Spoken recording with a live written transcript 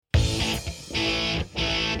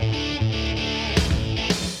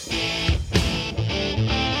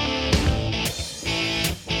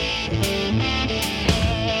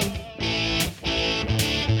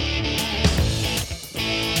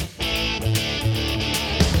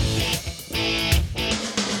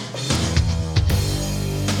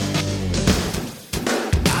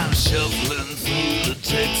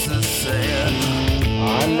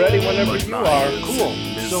whatever you are. Cool.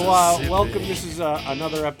 So, welcome. This is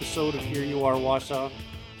another episode of Here You Are, Wausau.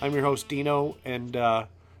 I'm your host, Dino, and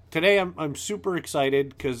today I'm super excited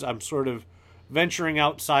because I'm sort of venturing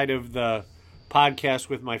outside of the podcast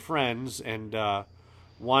with my friends and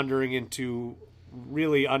wandering into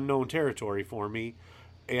really unknown territory for me.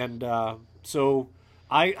 And so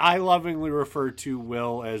I lovingly refer to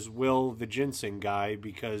Will as Will the Ginseng Guy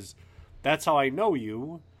because that's how I know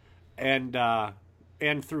you, and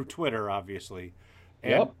through Twitter, obviously.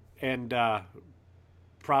 Yep. And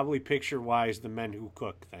probably picture-wise the Men Who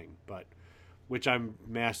Cook thing, but which I'm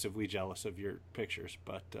massively jealous of your pictures.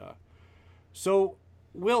 But so,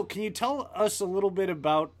 Will, can you tell us a little bit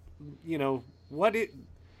about, what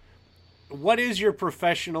is your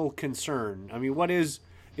professional concern? I mean, is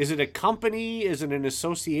it a company? Is it an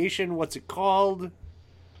association? What's it called?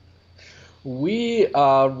 We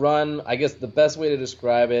run, I guess the best way to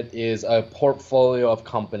describe it is a portfolio of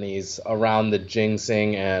companies around the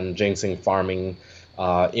ginseng and ginseng farming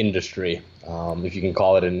industry, if you can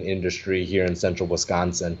call it an industry here in central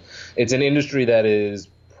Wisconsin. It's an industry that is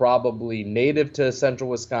probably native to central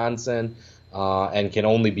Wisconsin and can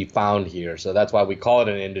only be found here. So that's why we call it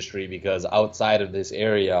an industry, because outside of this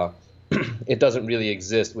area, it doesn't really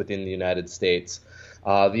exist within the United States.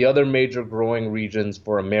 The other major growing regions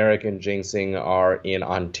for American ginseng are in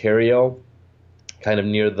Ontario, kind of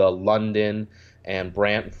near the London and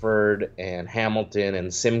Brantford and Hamilton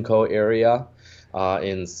and Simcoe area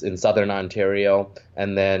in southern Ontario,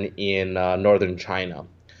 and then in northern China.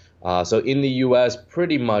 So in the U.S.,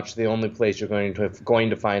 pretty much the only place you're going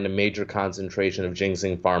to find a major concentration of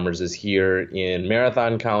ginseng farmers is here in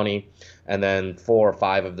Marathon County, and then 4 or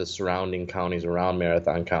 5 of the surrounding counties around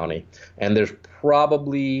Marathon County. And there's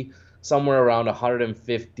probably somewhere around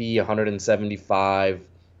 150, 175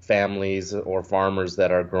 families or farmers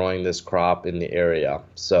that are growing this crop in the area.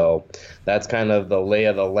 So that's kind of the lay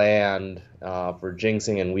of the land for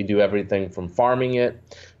ginseng, and we do everything from farming it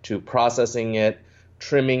to processing it,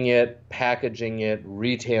 trimming it, packaging it,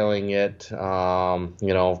 retailing it,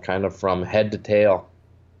 kind of from head to tail.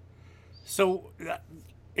 So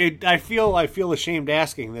I feel ashamed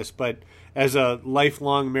asking this, but as a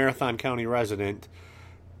lifelong Marathon County resident,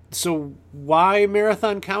 so why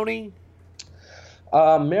Marathon County?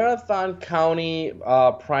 Marathon County,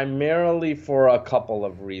 primarily for a couple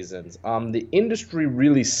of reasons. The industry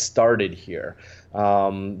really started here.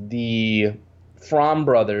 The Fromm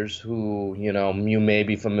brothers, who you may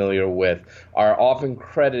be familiar with, are often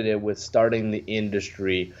credited with starting the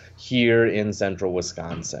industry here in central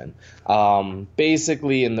Wisconsin.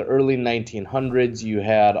 Basically, in the early 1900s, you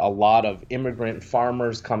had a lot of immigrant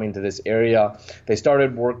farmers coming to this area. They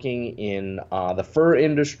started working in the fur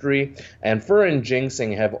industry, and fur and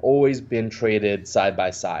ginseng have always been traded side by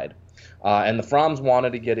side. And the Fromms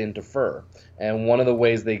wanted to get into fur. And one of the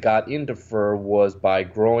ways they got into fur was by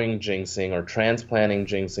growing ginseng or transplanting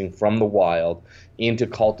ginseng from the wild into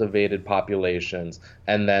cultivated populations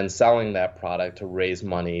and then selling that product to raise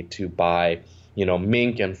money to buy,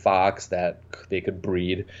 mink and fox that they could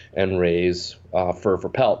breed and raise fur for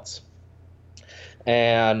pelts.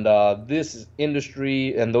 And this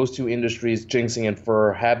industry and those two industries, ginseng and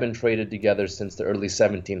fur, have been traded together since the early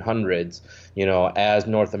 1700s, as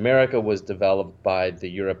North America was developed by the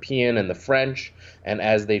European and the French, and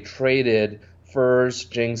as they traded furs,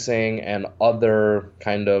 ginseng, and other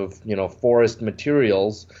kind of, forest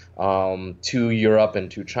materials to Europe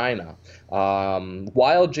and to China.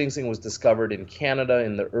 Wild ginseng was discovered in Canada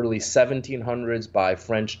in the early 1700s by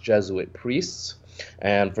French Jesuit priests.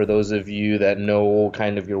 And for those of you that know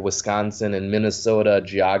kind of your Wisconsin and Minnesota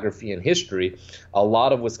geography and history, a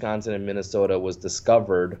lot of Wisconsin and Minnesota was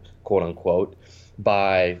discovered, quote unquote,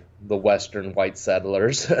 by the Western white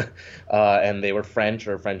settlers, and they were French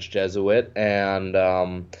or French Jesuit,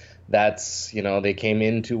 and that's, they came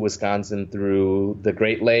into Wisconsin through the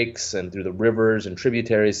Great Lakes and through the rivers and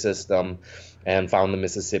tributary system and found the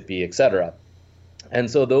Mississippi, etc. And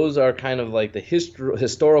so those are kind of like the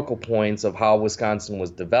historical points of how Wisconsin was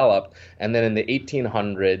developed. And then in the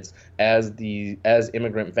 1800s, as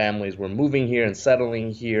immigrant families were moving here and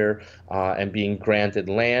settling here and being granted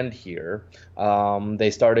land here,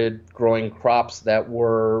 they started growing crops that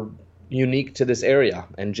were unique to this area,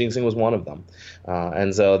 and ginseng was one of them.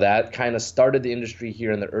 And so that kind of started the industry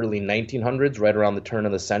here in the early 1900s, right around the turn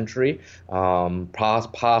of the century,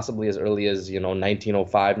 possibly as early as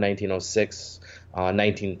 1905, 1906.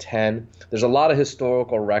 1910. There's a lot of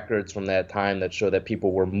historical records from that time that show that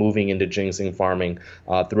people were moving into ginseng farming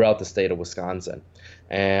throughout the state of Wisconsin.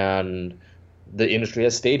 And the industry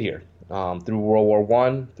has stayed here through World War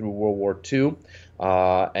I, through World War II.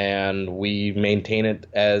 and we maintain it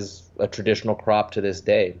as a traditional crop to this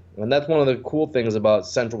day. And that's one of the cool things about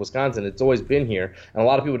central Wisconsin. It's always been here, and a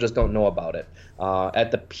lot of people just don't know about it.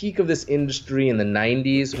 At the peak of this industry in the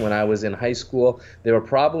 90s, when I was in high school, there were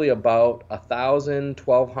probably about 1,000,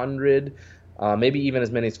 1,200, maybe even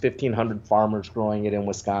as many as 1,500 farmers growing it in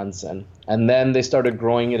Wisconsin. And then they started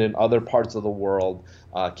growing it in other parts of the world,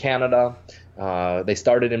 Canada. They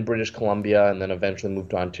started in British Columbia and then eventually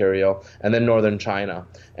moved to Ontario, and then northern China.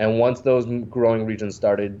 And once those growing regions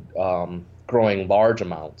started growing large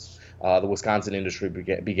amounts, the Wisconsin industry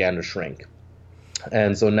began to shrink.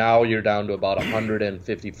 And so now you're down to about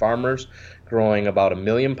 150 farmers growing about 1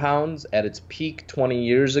 million pounds. At its peak 25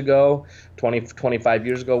 years ago,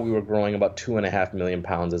 we were growing about 2.5 million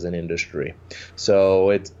pounds as an industry.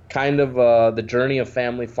 So it's kind of the journey of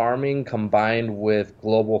family farming combined with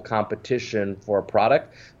global competition for a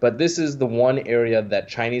product. But this is the one area that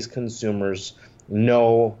Chinese consumers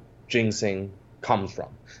know ginseng comes from.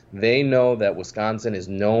 They know that Wisconsin is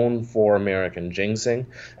known for American ginseng,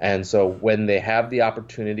 and so when they have the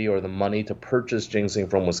opportunity or the money to purchase ginseng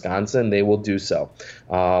from Wisconsin, they will do so.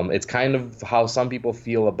 It's kind of how some people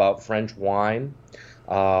feel about French wine.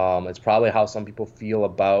 It's probably how some people feel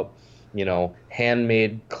about,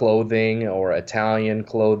 handmade clothing or Italian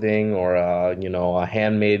clothing or, a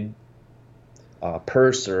handmade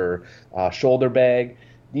purse or shoulder bag.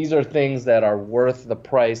 These are things that are worth the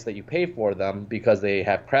price that you pay for them because they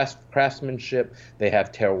have craftsmanship, they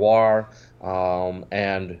have terroir,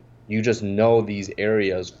 and you just know these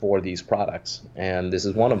areas for these products, and this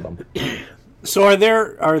is one of them. So are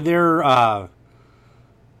there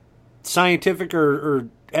scientific or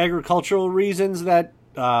agricultural reasons that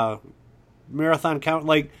Marathon County,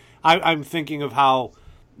 like I'm thinking of how,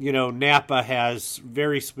 Napa has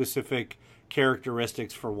very specific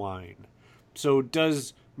characteristics for wine. So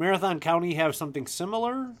does Marathon County have something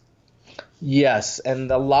similar? Yes, and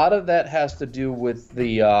a lot of that has to do with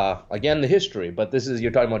the history, but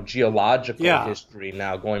you're talking about geological history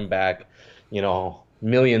now going back,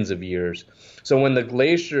 millions of years. So when the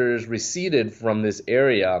glaciers receded from this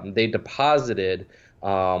area, they deposited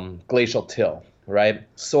glacial till, right?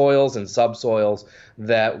 Soils and subsoils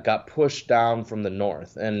that got pushed down from the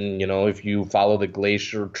north. And, if you follow the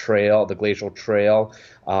glacial trail,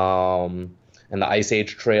 and the Ice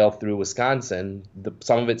Age Trail through Wisconsin,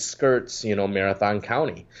 some of it skirts, Marathon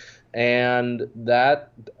County. And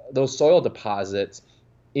those soil deposits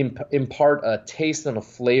impart a taste and a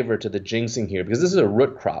flavor to the ginseng here, because this is a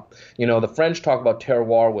root crop. The French talk about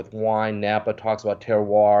terroir with wine. Napa talks about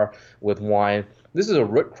terroir with wine. This is a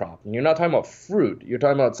root crop. And you're not talking about fruit. You're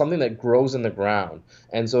talking about something that grows in the ground.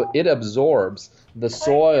 And so it absorbs the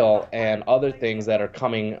soil and other things that are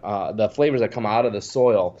coming, the flavors that come out of the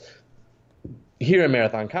soil here in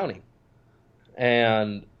Marathon County.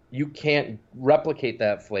 And you can't replicate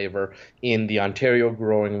that flavor in the Ontario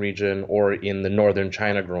growing region or in the northern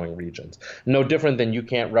China growing regions. No different than you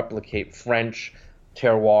can't replicate French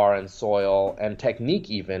terroir and soil and technique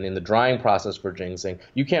even in the drying process for ginseng.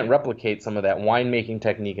 You can't replicate some of that winemaking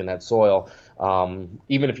technique in that soil.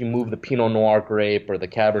 Even if you move the Pinot Noir grape or the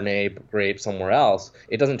Cabernet grape somewhere else,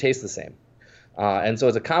 it doesn't taste the same. And so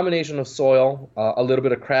it's a combination of soil, a little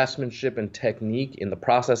bit of craftsmanship and technique in the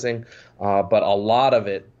processing, but a lot of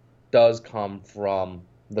it does come from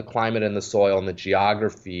the climate and the soil and the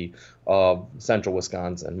geography of central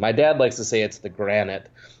Wisconsin. My dad likes to say it's the granite,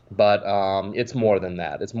 but it's more than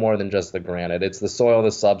that. It's more than just the granite. It's the soil,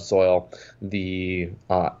 the subsoil, the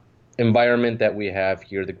environment that we have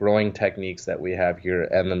here, the growing techniques that we have here,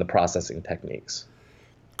 and then the processing techniques.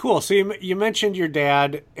 Cool. So you mentioned your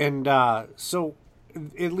dad, and so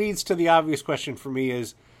it leads to the obvious question for me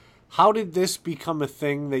is, how did this become a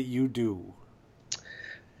thing that you do?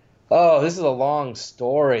 Oh, this is a long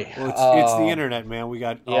story. Well, it's the internet, man. We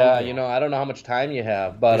got I don't know how much time you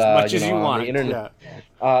have, but as much as you want. The internet.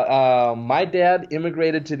 Yeah. My dad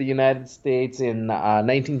immigrated to the United States in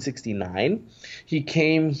 1969. He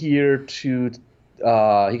came to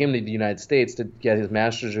the United States to get his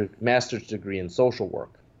master's degree in social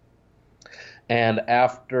work. And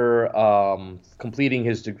after completing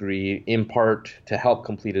his degree, in part to help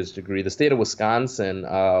complete his degree, the state of Wisconsin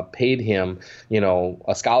paid him,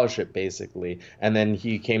 a scholarship basically, and then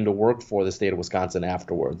he came to work for the state of Wisconsin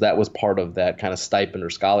afterwards. That was part of that kind of stipend or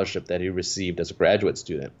scholarship that he received as a graduate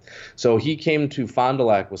student. So he came to Fond du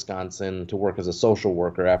Lac, Wisconsin to work as a social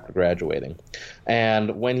worker after graduating.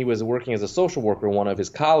 And when he was working as a social worker, one of his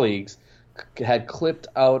colleagues had clipped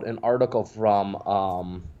out an article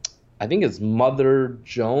from I think it's Mother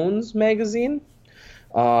Jones magazine.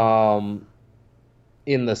 And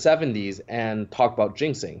in the 70s and talk about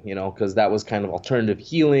ginseng, because that was kind of alternative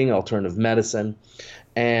healing, alternative medicine.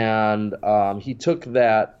 And he took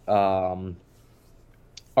that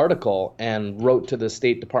article and wrote to the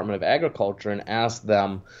State Department of Agriculture and asked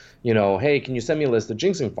them, hey, can you send me a list of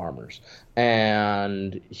ginseng farmers?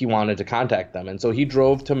 And he wanted to contact them. And so he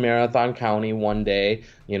drove to Marathon County one day,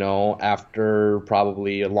 after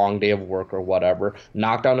probably a long day of work or whatever,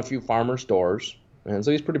 knocked on a few farmers' doors. And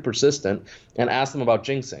so he's pretty persistent and asked them about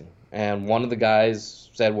ginseng. And one of the guys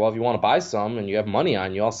said, well, if you want to buy some and you have money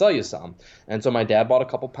on you, I'll sell you some. And so my dad bought a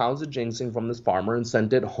couple pounds of ginseng from this farmer and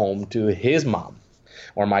sent it home to his mom,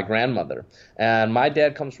 or my grandmother. And my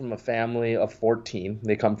dad comes from a family of 14.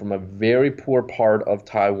 They come from a very poor part of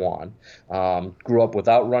Taiwan. Grew up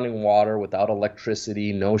without running water, without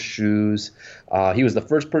electricity, no shoes. He was the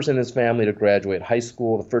first person in his family to graduate high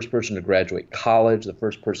school, the first person to graduate college, the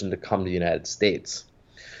first person to come to the United States.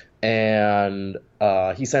 And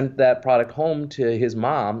he sent that product home to his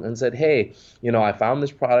mom and said, hey, I found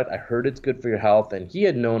this product. I heard it's good for your health. And he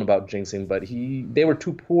had known about ginseng, but they were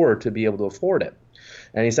too poor to be able to afford it.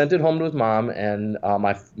 And he sent it home to his mom, and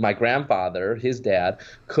my grandfather, his dad,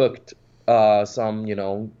 cooked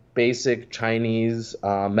some, basic Chinese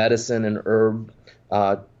medicine and herb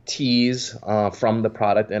teas from the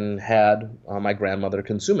product and had my grandmother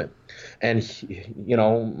consume it. And,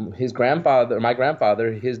 my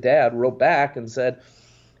grandfather, his dad, wrote back and said,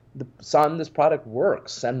 son, this product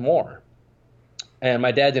works, send more. And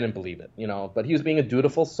my dad didn't believe it, but he was being a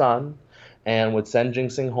dutiful son and would send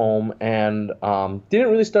ginseng home, and didn't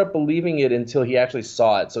really start believing it until he actually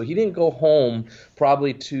saw it. So he didn't go home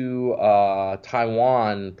probably to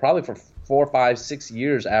Taiwan probably for 4, 5, 6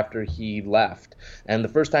 years after he left. And the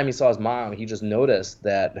first time he saw his mom, he just noticed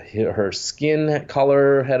that her skin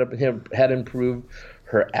color had improved,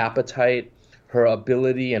 her appetite, her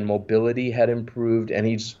ability and mobility had improved, and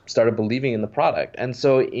he started believing in the product. And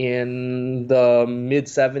so in the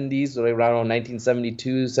mid-70s, so around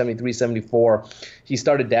 1972, 73, 74, he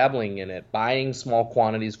started dabbling in it, buying small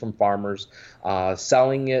quantities from farmers,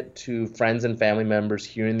 selling it to friends and family members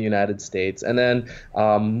here in the United States, and then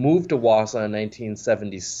moved to Wausau in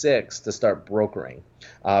 1976 to start brokering,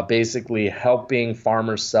 basically helping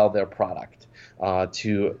farmers sell their product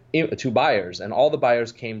to buyers, and all the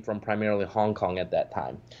buyers came from primarily Hong Kong at that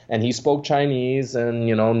time. And he spoke Chinese and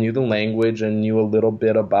knew the language and knew a little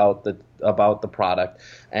bit about the product,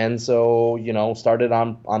 and so started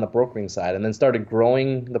on the brokering side, and then started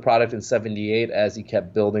growing the product in 78 as he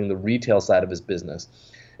kept building the retail side of his business.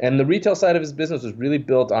 And the retail side of his business was really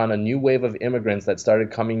built on a new wave of immigrants that started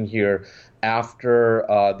coming here after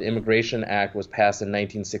the Immigration Act was passed in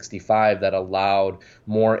 1965 that allowed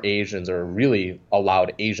more Asians, or really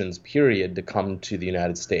allowed Asians, period, to come to the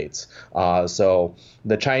United States. So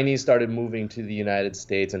the Chinese started moving to the United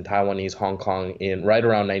States and Taiwanese, Hong Kong in right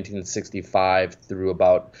around 1965 through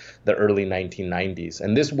about the early 1990s.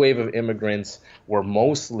 And this wave of immigrants were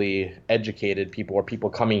mostly educated people, or people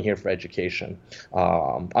coming here for education,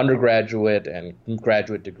 undergraduate and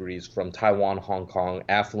graduate degrees from Taiwan, Hong Kong,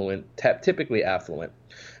 affluent, typically affluent.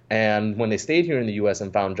 And when they stayed here in the U.S.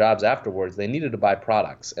 and found jobs afterwards, they needed to buy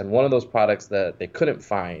products. And one of those products that they couldn't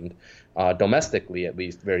find domestically, at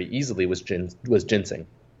least very easily, was ginseng.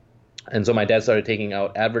 And so my dad started taking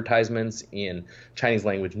out advertisements in Chinese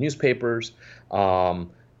language newspapers,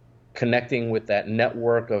 connecting with that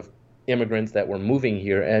network of immigrants that were moving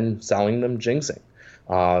here and selling them ginseng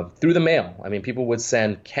through the mail. I mean, people would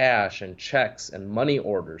send cash and checks and money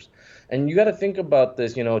orders. And you got to think about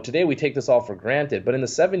this, today we take this all for granted, but in the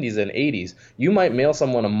 70s and 80s, you might mail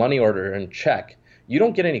someone a money order and check. You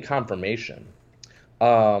don't get any confirmation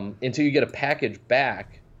until you get a package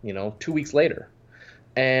back, 2 weeks later.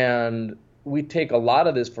 And we take a lot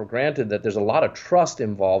of this for granted, that there's a lot of trust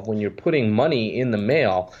involved when you're putting money in the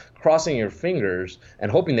mail, crossing your fingers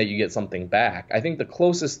and hoping that you get something back. I think the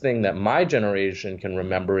closest thing that my generation can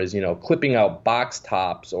remember is, clipping out box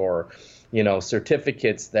tops or,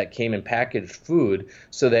 certificates that came in packaged food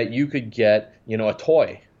so that you could get, a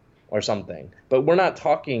toy or something. But we're not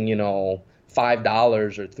talking, $5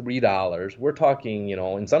 or $3. We're talking,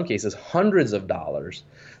 in some cases, hundreds of dollars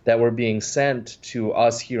that were being sent to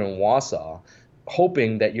us here in Wausau,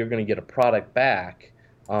 hoping that you're going to get a product back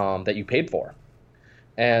that you paid for.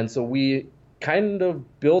 And so we kind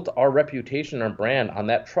of built our reputation, our brand on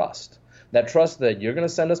that trust that you're going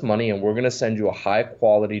to send us money and we're going to send you a high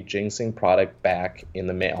quality ginseng product back in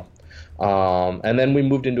the mail. And then we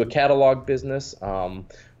moved into a catalog business.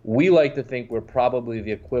 We like to think we're probably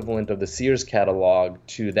the equivalent of the Sears catalog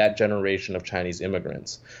to that generation of Chinese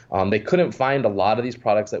immigrants. They couldn't find a lot of these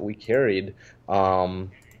products that we carried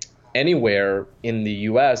anywhere in the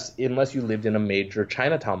US unless you lived in a major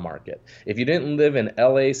Chinatown market. If you didn't live in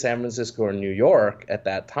LA, San Francisco, or New York at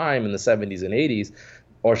that time in the 70s and 80s,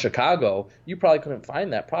 or Chicago, you probably couldn't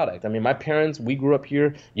find that product. I mean, my parents, we grew up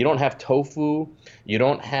here. You don't have tofu. You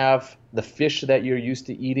don't have the fish that you're used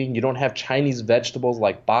to eating. You don't have Chinese vegetables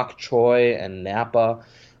like bok choy and Napa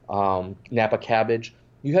cabbage.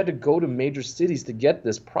 You had to go to major cities to get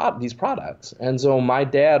these products. And so my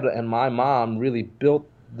dad and my mom really built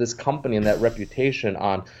this company and that reputation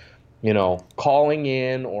on, calling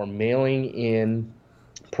in or mailing in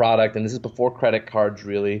product. And this is before credit cards,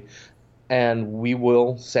 really. And we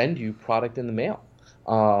will send you product in the mail,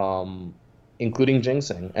 including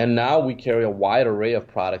ginseng. And now we carry a wide array of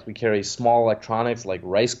products. We carry small electronics like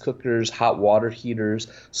rice cookers, hot water heaters,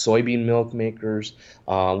 soybean milk makers.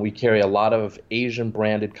 We carry a lot of Asian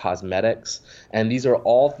branded cosmetics. And these are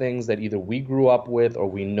all things that either we grew up with or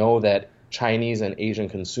we know that Chinese and Asian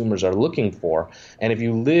consumers are looking for. And if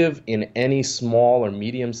you live in any small or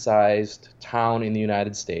medium-sized town in the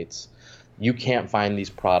United States, you can't find these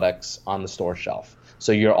products on the store shelf.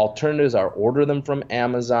 So your alternatives are order them from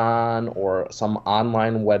Amazon or some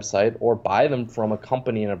online website, or buy them from a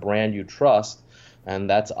company and a brand you trust, and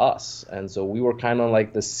that's us. And so we were kind of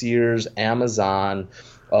like the Sears, Amazon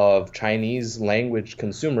of Chinese language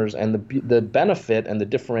consumers, and the benefit and the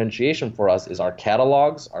differentiation for us is our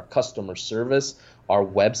catalogs, our customer service, our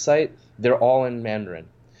website, they're all in Mandarin.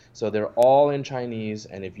 So they're all in Chinese,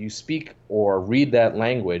 and if you speak or read that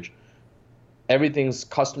language, everything's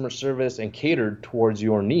customer service and catered towards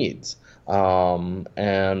your needs.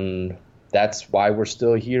 And that's why we're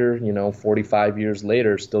still here, 45 years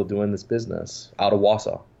later, still doing this business out of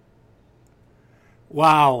Wausau.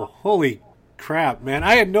 Wow. Holy crap, man.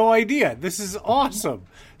 I had no idea. This is awesome.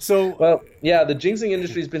 So, well, yeah, the ginseng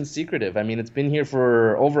industry has been secretive. I mean, it's been here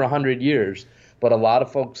for over 100 years. But a lot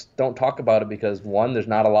of folks don't talk about it because, one, there's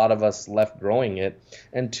not a lot of us left growing it,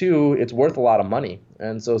 and two, it's worth a lot of money.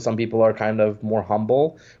 And so some people are kind of more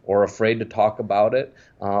humble or afraid to talk about it,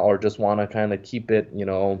 or just want to kind of keep it,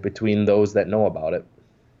 between those that know about it.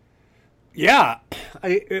 Yeah,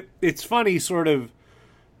 it's funny, sort of.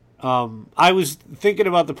 I was thinking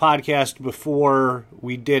about the podcast before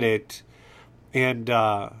we did it, and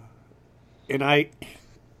I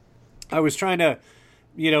was trying to,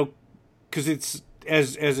 because it's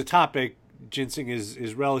as a topic, ginseng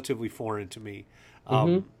is relatively foreign to me.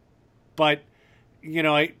 But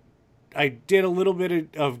I did a little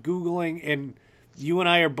bit of Googling, and you and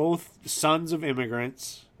I are both sons of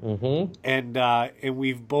immigrants, and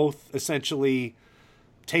we've both essentially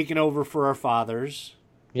taken over for our fathers.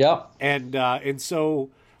 Yeah, and so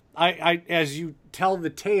I as you tell the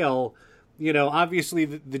tale, obviously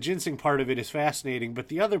the ginseng part of it is fascinating, but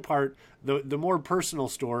the other part, the more personal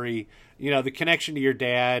story, the connection to your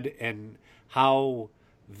dad and how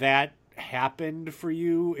that happened for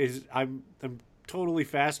you is I'm totally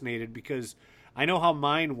fascinated, because I know how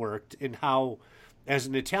mine worked and how, as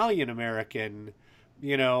an Italian American,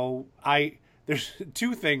 there's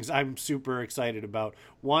two things I'm super excited about.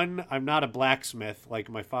 One, I'm not a blacksmith like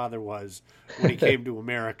my father was when he came to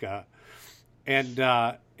America.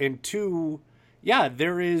 And two, yeah,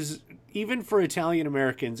 there is, even for Italian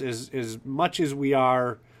Americans, as much as we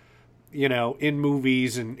are, in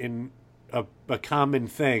movies and in a common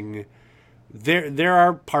thing, there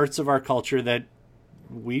are parts of our culture that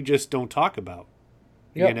we just don't talk about,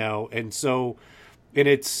 and so, and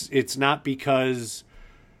it's not because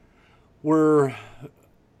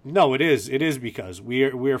it is because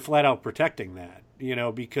we're flat out protecting that,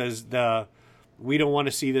 because we don't want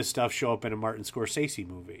to see this stuff show up in a Martin Scorsese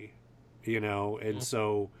movie, and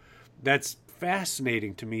so that's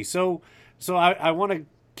fascinating to me. So I want to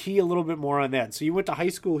key a little bit more on that. So you went to high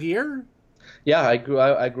school here? Yeah, I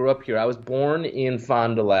grew up here. I was born in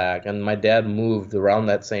Fond du Lac, and my dad moved around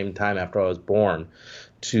that same time after I was born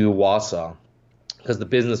to Wausau because the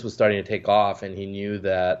business was starting to take off, and he knew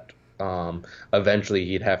that eventually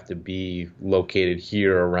he'd have to be located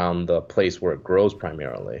here around the place where it grows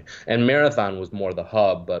primarily. And Marathon was more the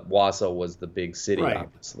hub, but Wausau was the big city, right,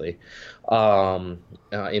 obviously,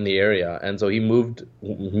 in the area. And so he moved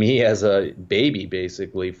me as a baby,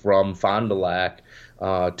 basically, from Fond du Lac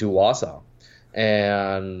to Wausau.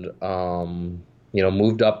 And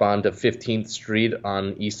moved up onto 15th Street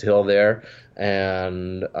on East Hill there,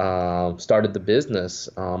 and started the business.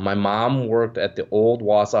 My mom worked at the old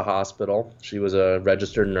Wausau Hospital. She was a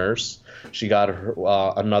registered nurse. She got her,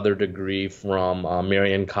 another degree from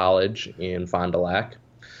Marian College in Fond du Lac,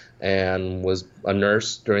 and was a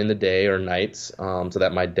nurse during the day or nights, so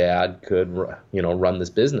that my dad could, run this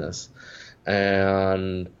business.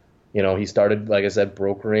 And he started, like I said,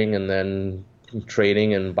 brokering and then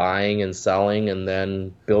trading and buying and selling, and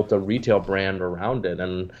then built a retail brand around it.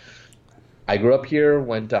 And I grew up here,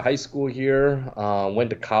 went to high school here, went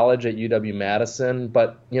to college at UW-Madison,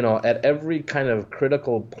 but at every kind of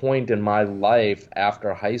critical point in my life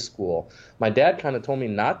after high school, my dad kind of told me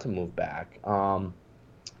not to move back.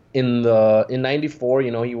 In '94,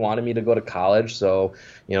 he wanted me to go to college, so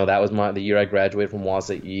that was the year I graduated from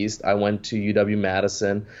Wausau East. I went to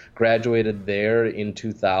UW-Madison, graduated there in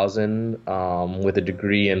 2000 with a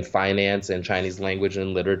degree in finance and Chinese language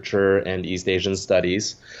and literature and East Asian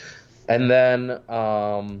studies. And then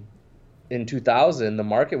in 2000, the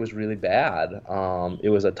market was really bad. It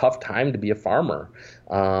was a tough time to be a farmer.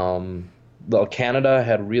 Canada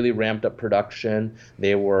had really ramped up production.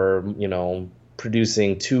 They were,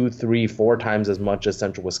 producing 2, 3, 4 times as much as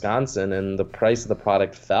Central Wisconsin, and the price of the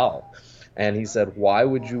product fell. And he said, "Why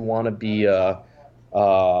would you want to be a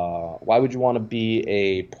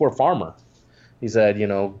poor farmer?" He said,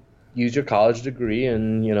 use your college degree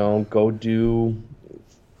and go do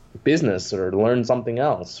business or learn something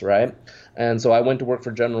else, right? And so I went to work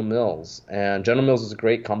for General Mills, and General Mills is a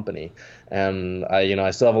great company. And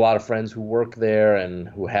I still have a lot of friends who work there and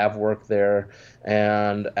who have worked there.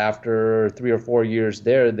 And after 3 or 4 years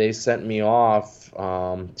there, they sent me off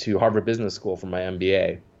to Harvard Business School for my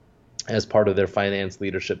MBA as part of their finance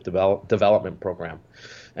leadership development program.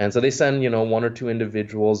 And so they send, 1 or 2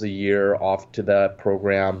 individuals a year off to that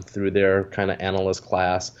program through their kind of analyst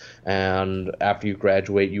class. And after you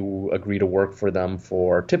graduate, you agree to work for them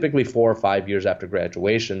for typically 4 or 5 years after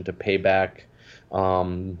graduation to pay back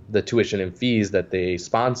the tuition and fees that they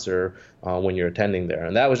sponsor when you're attending there.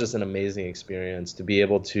 And that was just an amazing experience to be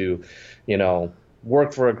able to,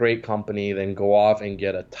 work for a great company, then go off and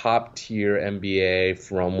get a top tier MBA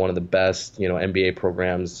from one of the best, MBA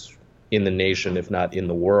programs in the nation, if not in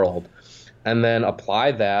the world, and then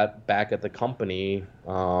apply that back at the company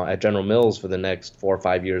at General Mills for the next 4 or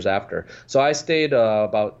 5 years after. So I stayed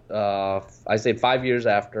I stayed 5 years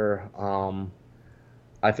after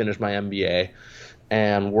I finished my MBA,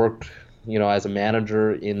 and worked, as a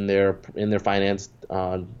manager in their finance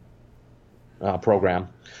program.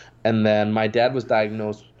 And then my dad was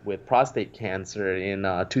diagnosed with prostate cancer in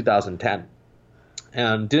 2010.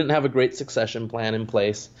 And didn't have a great succession plan in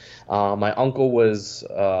place. My uncle was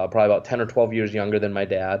probably about 10 or 12 years younger than my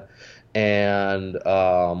dad, and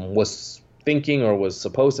was thinking or was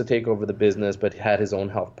supposed to take over the business, but had his own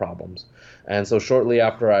health problems. And so shortly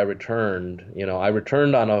after I returned, I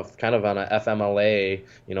returned on a FMLA,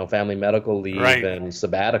 family medical leave, right, and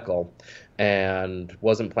sabbatical, and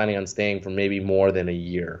wasn't planning on staying for maybe more than a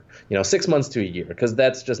year, 6 months to a year, because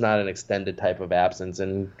that's just not an extended type of absence.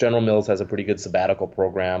 And General Mills has a pretty good sabbatical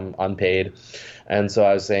program, unpaid. And so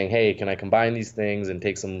I was saying, hey, can I combine these things and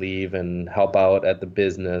take some leave and help out at the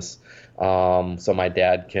business so my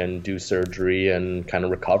dad can do surgery and kind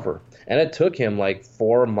of recover. And it took him like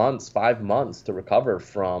 4 months, 5 months to recover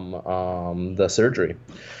from the surgery.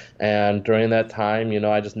 And during that time,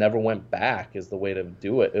 I just never went back is the way to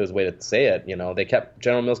do it. It was the way to say it.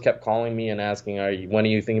 General Mills kept calling me and asking, when are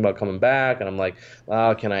you thinking about coming back? And I'm like,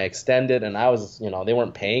 well, can I extend it? And I was, they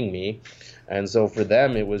weren't paying me. And so for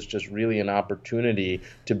them, it was just really an opportunity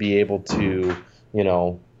to be able to,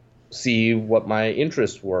 see what my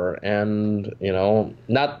interests were. And,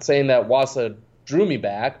 not saying that Wausau drew me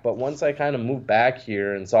back, but once I kind of moved back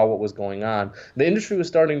here and saw what was going on, the industry was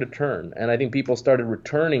starting to turn. And I think people started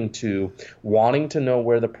returning to wanting to know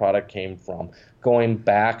where the product came from, going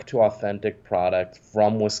back to authentic product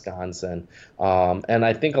from Wisconsin. And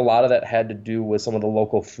I think a lot of that had to do with some of the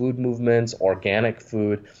local food movements, organic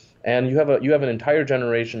food. And you have an entire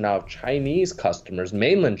generation now of Chinese customers,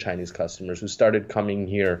 mainland Chinese customers, who started coming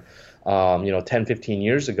here 10, 15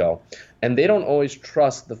 years ago. And they don't always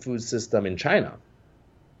trust the food system in China.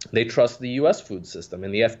 They trust the U.S. food system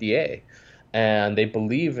and the FDA. And they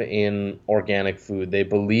believe in organic food. They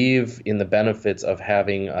believe in the benefits of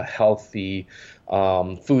having a healthy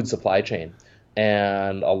food supply chain.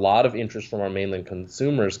 And a lot of interest from our mainland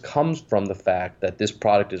consumers comes from the fact that this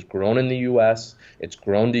product is grown in the U.S., it's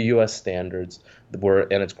grown to U.S. standards,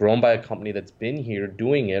 and it's grown by a company that's been here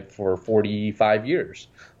doing it for 45 years.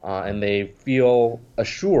 And they feel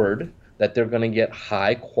assured that they're going to get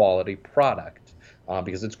high-quality product.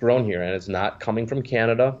 because it's grown here and it's not coming from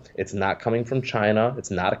Canada. It's not coming from China.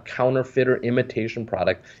 It's not a counterfeit or imitation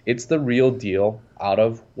product. It's the real deal out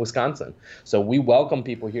of Wisconsin. So we welcome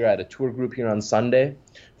people here. I had a tour group here on Sunday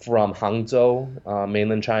from Hangzhou,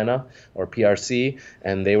 mainland China, or PRC,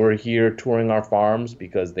 and they were here touring our farms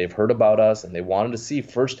because they've heard about us and they wanted to see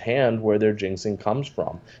firsthand where their ginseng comes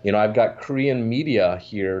from. I've got Korean media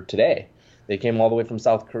here today. They came all the way from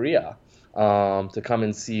South Korea to come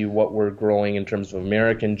and see what we're growing in terms of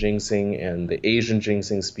American ginseng and the Asian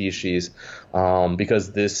ginseng species,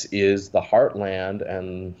 because this is the heartland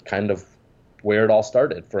and kind of where it all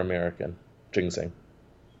started for American ginseng.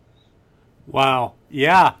 Wow.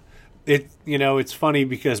 Yeah. It's funny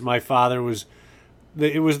because my father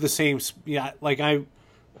it was the same. Yeah. Like I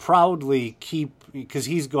proudly keep, because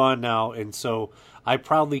he's gone now. And so I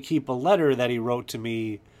proudly keep a letter that he wrote to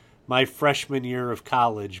me my freshman year of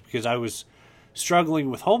college because I was struggling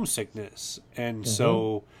with homesickness. And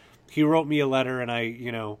so he wrote me a letter and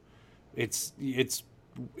it's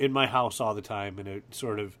in my house all the time and it's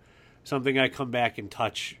sort of something I come back and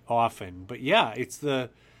touch often. But yeah, it's it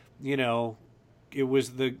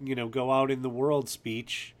was the, go out in the world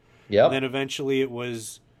speech. Yeah. And then eventually it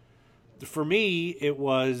was, for me, it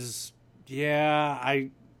was,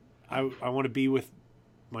 I want to be with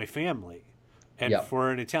my family. And for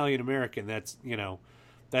an Italian American, that's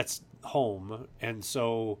home. And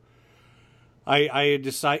so I had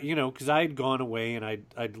decided, because I had gone away and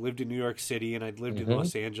I'd lived in New York City and I'd lived in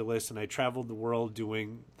Los Angeles and I traveled the world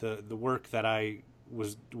doing the work that I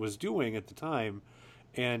was doing at the time.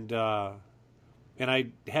 And I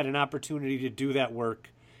had an opportunity to do that work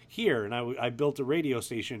here. And I built a radio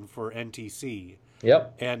station for NTC.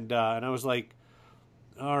 Yep. And I was like,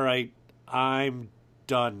 all right, I'm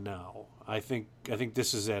done now. I think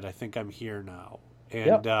this is it. I think I'm here now.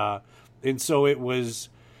 And and so it was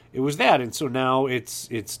that. And so now it's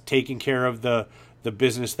taking care of the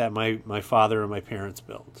business that my father and my parents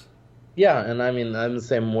built. Yeah, and I mean I'm the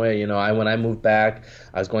same way. When I moved back,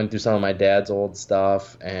 I was going through some of my dad's old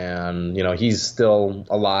stuff, and he's still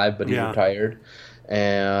alive, but he's retired.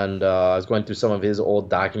 And I was going through some of his old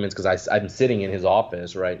documents because I'm sitting in his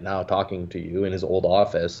office right now talking to you in his old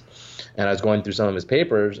office. And I was going through some of his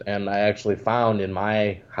papers, and I actually found in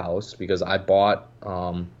my house, because I bought,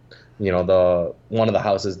 one of the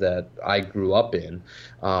houses that I grew up in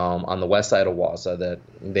on the west side of Wausau that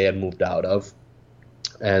they had moved out of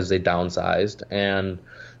as they downsized. And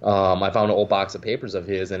I found an old box of papers of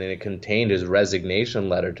his, and it contained his resignation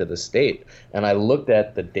letter to the state. And I looked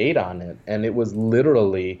at the date on it, and it was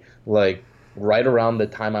literally like right around the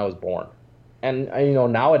time I was born. And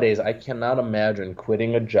nowadays I cannot imagine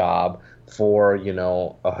quitting a job for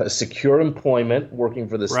a secure employment working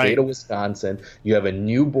for the state of Wisconsin. You have a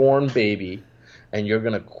newborn baby, and you're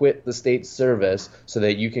going to quit the state service so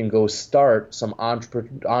that you can go start some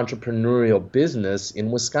entrepreneurial business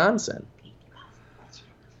in Wisconsin.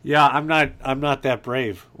 Yeah, I'm not that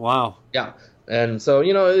brave. Wow. Yeah. And so,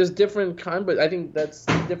 there's different kind, but I think that's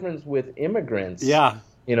the difference with immigrants. Yeah.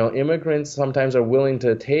 Immigrants sometimes are willing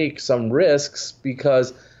to take some risks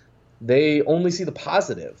because they only see the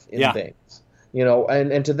positive in things.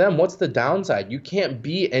 And to them, what's the downside? You can't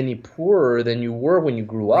be any poorer than you were when you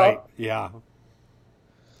grew up. Right. Yeah.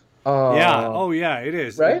 Oh, yeah, it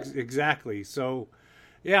is. Right? Exactly. So,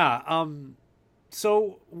 yeah.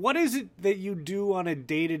 So what is it that you do on a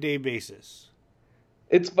day-to-day basis?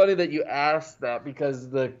 It's funny that you asked that because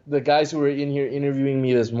the guys who were in here interviewing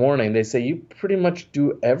me this morning, they say you pretty much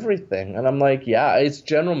do everything. And I'm like, yeah, it's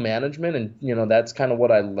general management. And, that's kind of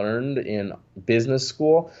what I learned in business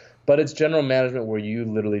school. But it's general management where you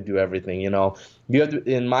literally do everything. You have to,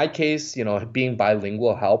 in my case, being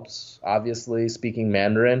bilingual helps, obviously, speaking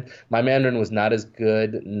Mandarin. My Mandarin was not as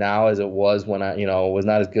good now as it was when was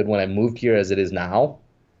not as good when I moved here as it is now.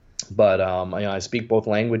 But, I speak both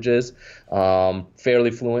languages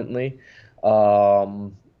fairly fluently.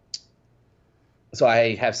 So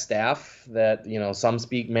I have staff that, some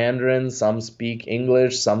speak Mandarin, some speak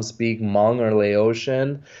English, some speak Hmong or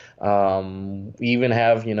Laotian. We even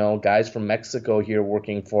have, guys from Mexico here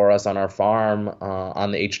working for us on our farm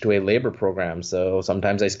on the H-2A labor program. So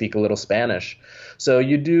sometimes I speak a little Spanish. So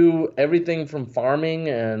you do everything from farming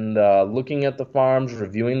and looking at the farms,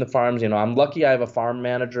 reviewing the farms. I'm lucky I have a farm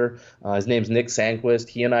manager. His name's Nick Sanquist.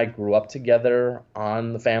 He and I grew up together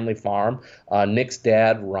on the family farm. Nick's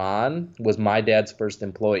dad, Ron, was my dad's first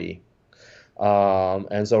employee.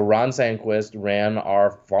 And so Ron Sanquist ran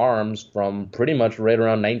our farms from pretty much right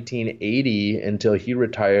around 1980 until he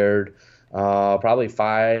retired probably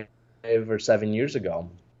 5 or 7 years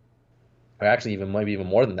ago. or actually even maybe even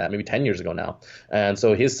more than that, maybe 10 years ago now. And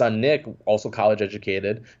so his son Nick, also college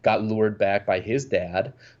educated, got lured back by his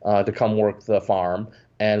dad to come work the farm.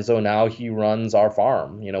 And so now he runs our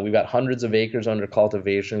farm. We've got hundreds of acres under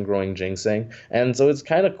cultivation growing ginseng. And so it's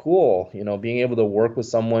kind of cool, being able to work with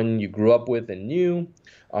someone you grew up with and knew,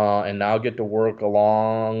 and now get to work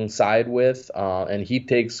alongside with. And he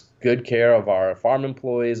takes good care of our farm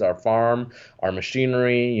employees, our farm, our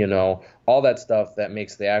machinery, all that stuff that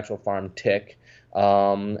makes the actual farm tick.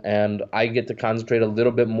 And I get to concentrate a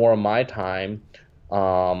little bit more of my time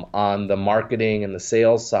on the marketing and the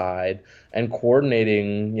sales side and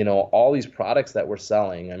coordinating, all these products that we're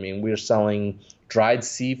selling. I mean, we're selling dried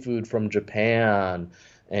seafood from Japan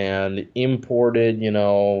and imported,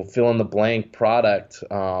 fill in the blank product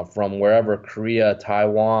from wherever, Korea,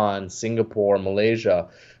 Taiwan, Singapore, Malaysia,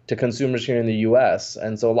 to consumers here in the U.S.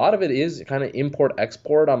 And so a lot of it is kind of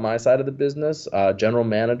import-export on my side of the business, general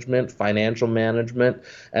management, financial management,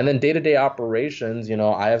 and then day-to-day operations.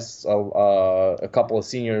 I have a couple of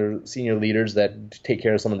senior leaders that take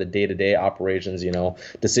care of some of the day-to-day operations,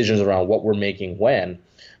 decisions around what we're making when.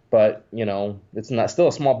 But, it's not still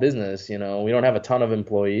a small business. We don't have a ton of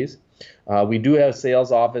employees. We do have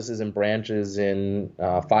sales offices and branches in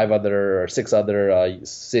 6 other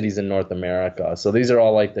cities in North America. So these are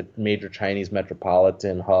all like the major Chinese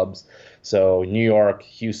metropolitan hubs. So New York,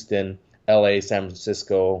 Houston, LA, San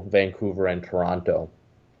Francisco, Vancouver, and Toronto.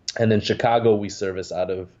 And then Chicago we service out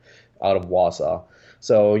of Wausau.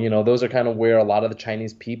 So, those are kind of where a lot of the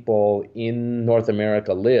Chinese people in North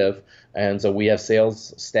America live. And so we have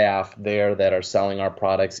sales staff there that are selling our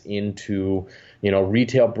products into,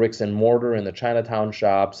 retail bricks and mortar in the Chinatown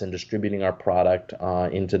shops and distributing our product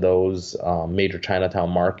into those major Chinatown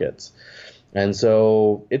markets. And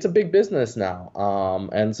so it's a big business now.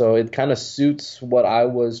 And so it kind of suits what I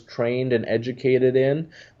was trained and educated in.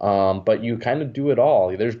 But you kind of do it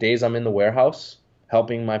all. There's days I'm in the warehouse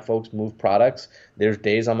helping my folks move products. There's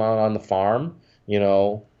days I'm out on the farm,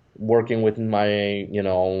 working with my,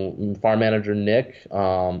 farm manager, Nick.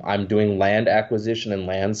 I'm doing land acquisition and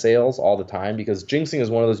land sales all the time because ginseng is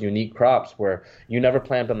one of those unique crops where you never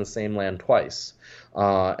plant on the same land twice.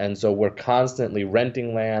 And so we're constantly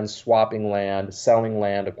renting land, swapping land, selling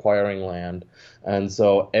land, acquiring land. And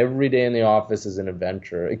so every day in the office is an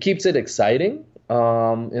adventure. It keeps it exciting.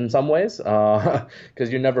 In some ways,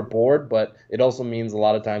 because you're never bored, but it also means a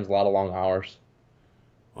lot of times a lot of long hours.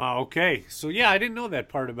 Wow. Okay. So yeah, I didn't know that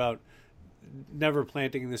part about never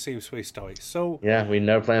planting in the same space twice. So yeah, we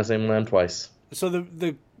never plant the same land twice. So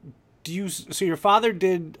so your father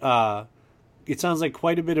did. It sounds like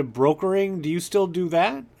quite a bit of brokering. Do you still do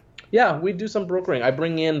that? Yeah, we do some brokering. I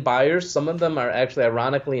bring in buyers. Some of them are actually,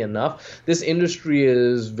 ironically enough, this industry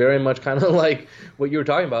is very much kind of like what you were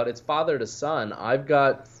talking about. It's father to son. I've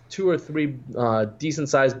got 2 or 3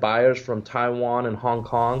 decent-sized buyers from Taiwan and Hong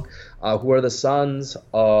Kong who are the sons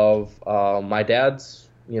of my dad's,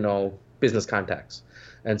 business contacts.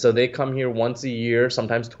 And so they come here once a year,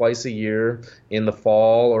 sometimes twice a year in the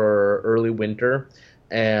fall or early winter.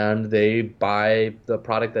 And they buy the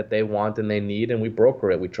product that they want and they need, and we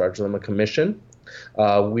broker it. We charge them a commission.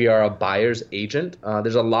 We are a buyer's agent.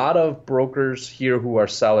 There's a lot of brokers here who are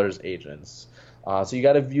seller's agents. So you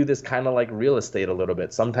got to view this kind of like real estate a little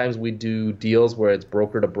bit. Sometimes we do deals where it's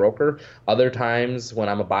broker to broker. Other times when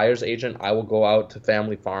I'm a buyer's agent, I will go out to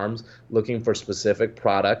family farms looking for specific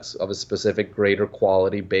products of a specific grade or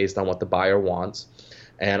quality based on what the buyer wants.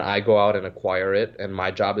 And I go out and acquire it, and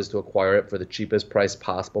my job is to acquire it for the cheapest price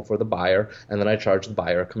possible for the buyer, and then I charge the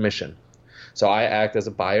buyer a commission. So I act as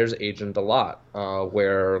a buyer's agent a lot,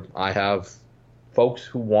 where I have folks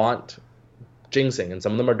who want ginseng, and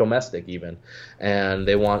some of them are domestic even, and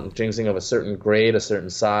they want ginseng of a certain grade, a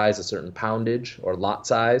certain size, a certain poundage or lot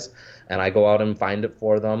size, and I go out and find it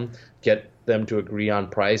for them, get them to agree on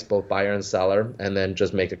price, both buyer and seller, and then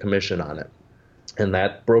just make a commission on it. And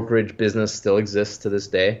that brokerage business still exists to this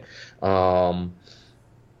day, and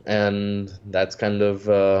that's kind of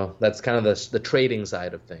the trading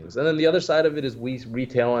side of things. And then the other side of it is we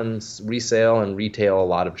retail and resale and retail a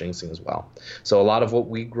lot of ginseng as well. So a lot of what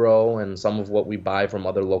we grow and some of what we buy from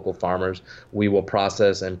other local farmers, we will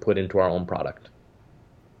process and put into our own product.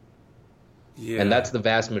 Yeah. And that's the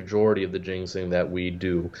vast majority of the ginseng that we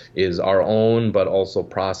do is our own, but also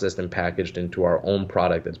processed and packaged into our own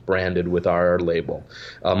product that's branded with our label.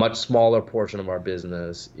 A much smaller portion of our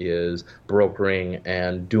business is brokering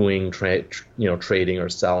and doing trading or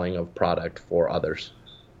selling of product for others.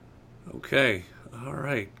 Okay. All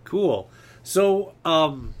right. Cool. So,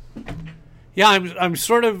 yeah, I'm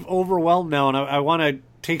sort of overwhelmed now, and I want to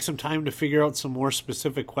take some time to figure out some more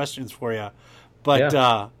specific questions for you.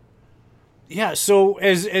 But Yeah. So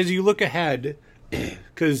as you look ahead,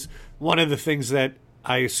 because one of the things that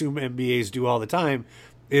I assume MBAs do all the time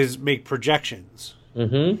is make projections.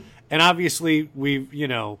 Mm-hmm. And obviously,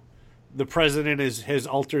 the president has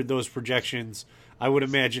altered those projections, I would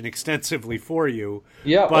imagine, extensively for you.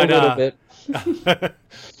 Yeah, But, a little bit.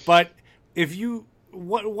 but if you,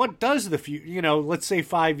 what does the future, let's say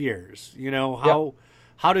 5 years,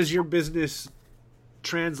 how does your business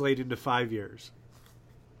translate into 5 years?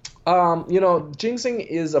 Ginseng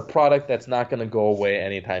is a product that's not going to go away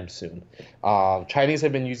anytime soon. Chinese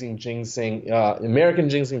have been using ginseng, American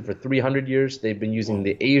ginseng, for 300 years. They've been using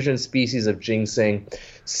the Asian species of ginseng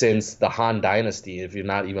since the Han Dynasty, if you're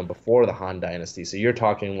not even before the Han Dynasty. So you're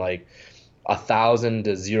talking like 1,000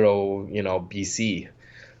 to 0, BC.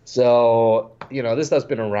 So, this stuff's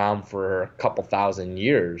been around for a couple thousand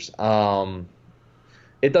years.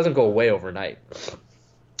 It doesn't go away overnight.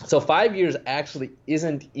 So 5 years actually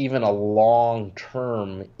isn't even a long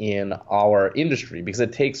term in our industry because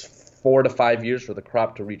it takes 4 to 5 years for the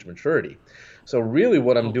crop to reach maturity. So really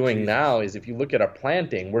what I'm doing now is, if you look at our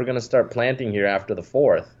planting, we're going to start planting here after the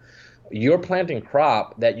 4th. You're planting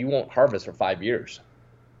crop that you won't harvest for 5 years.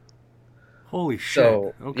 Holy shit.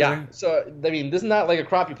 So, okay. Yeah. So, this is not like a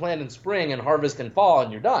crop you plant in spring and harvest in fall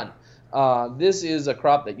and you're done. This is a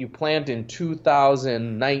crop that you plant in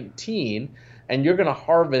 2019, and you're going to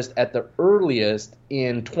harvest at the earliest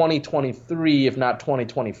in 2023, if not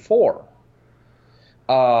 2024.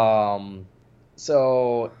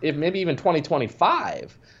 So if maybe even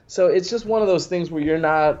 2025. So it's just one of those things where you're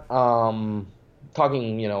not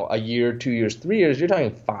talking, a year, 2 years, 3 years. You're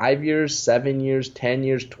talking 5 years, 7 years, 10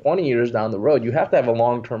 years, 20 years down the road. You have to have a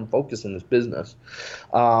long-term focus in this business.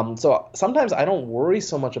 So sometimes I don't worry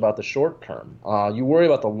so much about the short term. You worry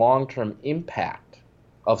about the long-term impact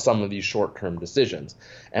of some of these short-term decisions.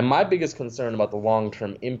 And my biggest concern about the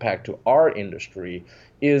long-term impact to our industry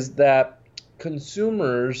is that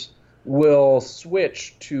consumers will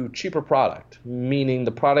switch to cheaper product, meaning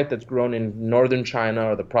the product that's grown in northern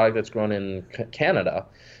China or the product that's grown in Canada,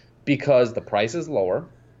 because the price is lower.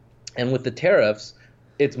 And with the tariffs,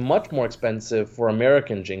 it's much more expensive for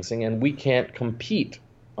American ginseng, and we can't compete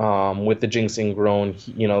with the ginseng grown,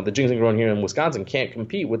 the ginseng grown here in Wisconsin can't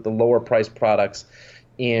compete with the lower priced products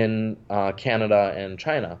in Canada and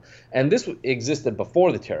China. And this existed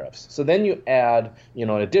before the tariffs. So then you add, an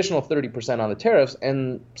additional 30% on the tariffs,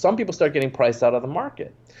 and some people start getting priced out of the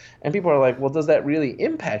market. And people are like, well, does that really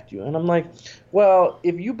impact you? And I'm like, well,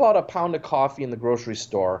 if you bought a pound of coffee in the grocery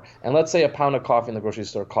store, and let's say a pound of coffee in the grocery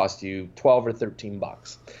store cost you 12 or 13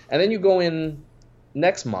 bucks, and then you go in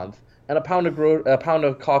next month and a pound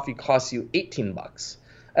of coffee costs you 18 bucks.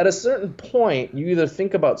 At a certain point, you either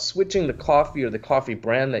think about switching the coffee or the coffee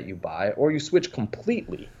brand that you buy, or you switch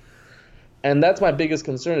completely. And that's my biggest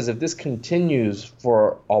concern, is if this continues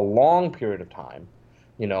for a long period of time,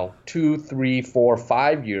 2, 3, 4,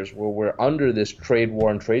 5 years, where we're under this trade war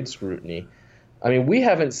and trade scrutiny. I mean, we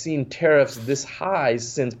haven't seen tariffs this high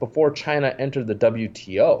since before China entered the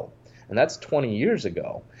WTO. And that's 20 years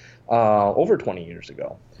ago, over 20 years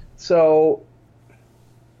ago. So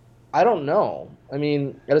I don't know. I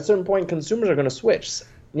mean, at a certain point, consumers are going to switch.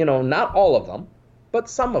 Not all of them, but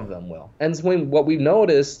some of them will. And what we've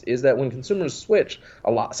noticed is that when consumers switch,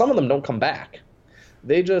 some of them don't come back.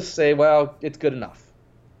 They just say, well, it's good enough.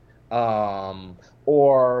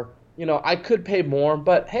 Or, I could pay more,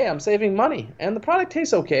 but hey, I'm saving money and the product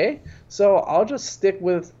tastes okay. So I'll just stick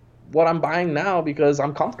with what I'm buying now because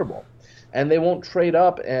I'm comfortable. And they won't trade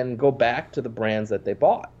up and go back to the brands that they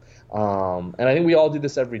bought. And I think we all do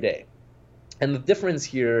this every day. And the difference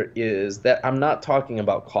here is that I'm not talking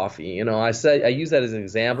about coffee. I use that as an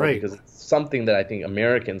example, right, because it's something that I think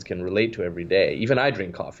Americans can relate to every day. Even I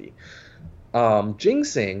drink coffee.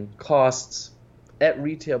 Ginseng costs at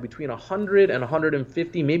retail between $100 and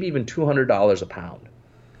 $150, maybe even $200 a pound.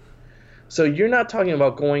 So you're not talking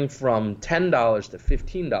about going from $10 to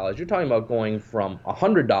 $15. You're talking about going from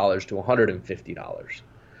 $100 to $150.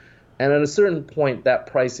 And at a certain point, that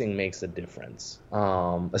pricing makes a difference,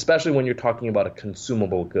 especially when you're talking about a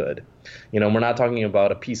consumable good. We're not talking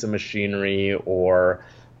about a piece of machinery or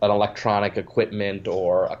an electronic equipment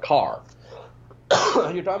or a car. You're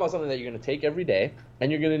talking about something that you're going to take every day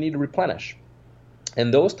and you're going to need to replenish.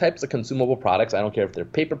 And those types of consumable products, I don't care if they're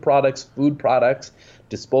paper products, food products,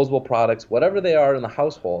 disposable products, whatever they are in the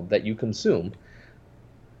household that you consume,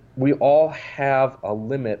 we all have a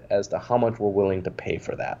limit as to how much we're willing to pay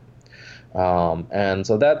for that. And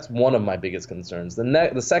so that's one of my biggest concerns.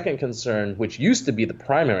 The second concern, which used to be the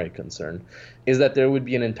primary concern, is that there would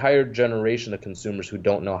be an entire generation of consumers who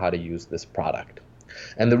don't know how to use this product.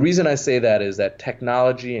 And the reason I say that is that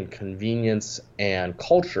technology and convenience and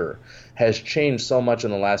culture has changed so much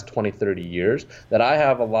in the last 20, 30 years that I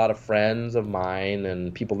have a lot of friends of mine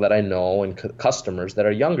and people that I know and customers that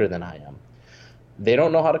are younger than I am. They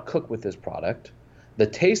don't know how to cook with this product. The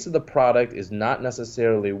taste of the product is not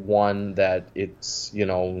necessarily one that it's,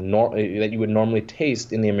 that you would normally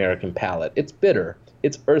taste in the American palate. It's bitter.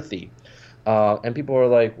 It's earthy. And people are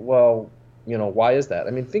like, well, why is that?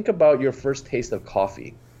 I mean, think about your first taste of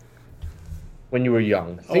coffee when you were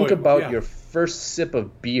young. Think about your first sip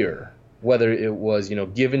of beer, whether it was,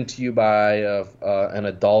 given to you by an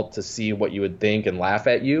adult to see what you would think and laugh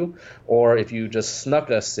at you, or if you just snuck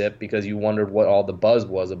a sip because you wondered what all the buzz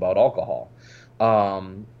was about alcohol.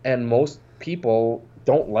 And most people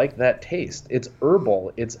don't like that taste. It's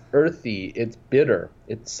herbal, it's earthy, it's bitter,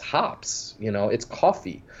 it's hops, it's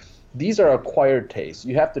coffee. These are acquired tastes.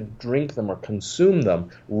 You have to drink them or consume them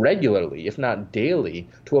regularly, if not daily,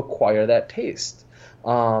 to acquire that taste.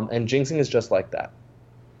 And ginseng is just like that.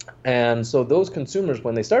 And so those consumers,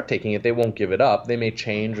 when they start taking it, they won't give it up. They may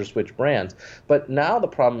change or switch brands. But now the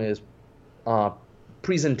problem is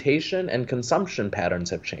presentation and consumption patterns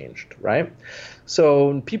have changed, right?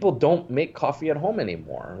 So people don't make coffee at home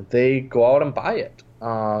anymore. They go out and buy it.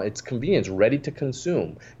 It's convenient, ready to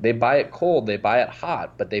consume. They buy it cold, they buy it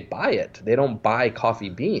hot, but they buy it. They don't buy coffee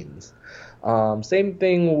beans. Same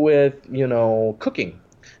thing with, cooking.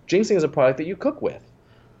 Ginseng is a product that you cook with.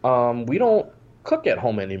 We don't cook at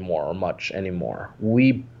home anymore or much anymore.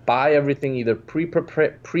 We buy everything either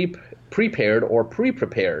prepared or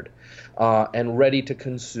pre-prepared and ready to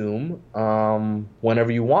consume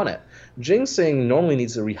whenever you want it. Ginseng normally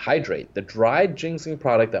needs to rehydrate. The dried ginseng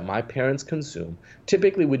product that my parents consume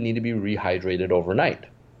typically would need to be rehydrated overnight.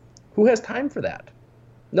 Who has time for that?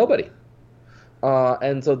 Nobody.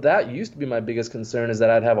 And so that used to be my biggest concern, is that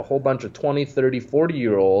I'd have a whole bunch of 20, 30,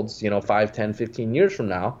 40-year-olds, 5, 10, 15 years from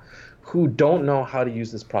now, who don't know how to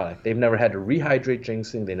use this product. They've never had to rehydrate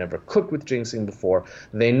ginseng. They never cooked with ginseng before.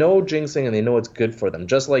 They know ginseng and they know it's good for them,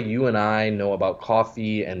 just like you and I know about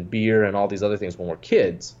coffee and beer and all these other things when we're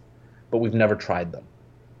kids, but we've never tried them.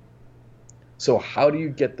 So how do you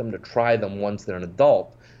get them to try them once they're an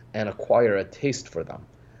adult and acquire a taste for them?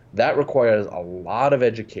 That requires a lot of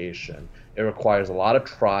education. It requires a lot of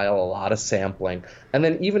trial, a lot of sampling. And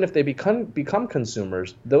then even if they become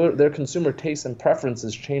consumers, their consumer tastes and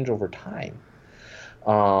preferences change over time.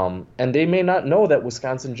 And they may not know that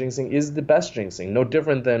Wisconsin ginseng is the best ginseng, no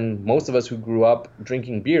different than most of us who grew up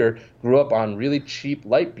drinking beer, grew up on really cheap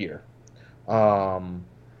light beer.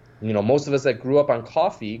 Most of us that grew up on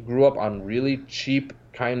coffee grew up on really cheap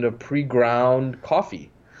kind of pre-ground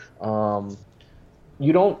coffee.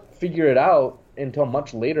 You don't figure it out until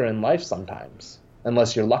much later in life sometimes,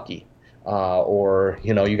 unless you're lucky or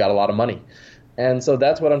you got a lot of money. And so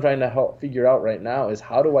that's what I'm trying to help figure out right now, is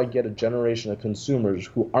how do I get a generation of consumers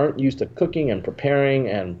who aren't used to cooking and preparing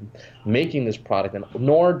and making this product, and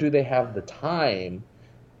nor do they have the time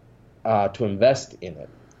to invest in it.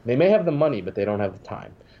 They may have the money, but they don't have the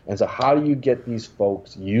time. And so how do you get these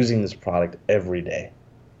folks using this product every day?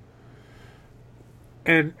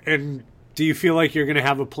 And do you feel like you're going to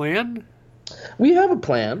have a plan? We have a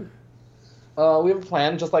plan. We have a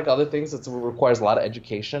plan, just like other things. It requires a lot of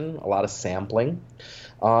education, a lot of sampling,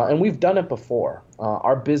 and we've done it before.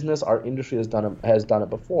 Our business, our industry has done it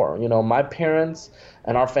before. My parents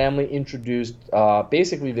and our family introduced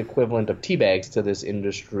basically the equivalent of tea bags to this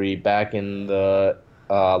industry back in the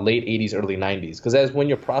late 80s, early 90s. Because when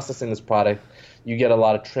you're processing this product, you get a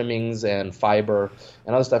lot of trimmings and fiber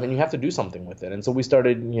and other stuff, and you have to do something with it. And so we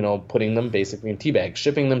started, putting them basically in tea bags,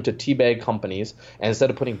 shipping them to tea bag companies. And instead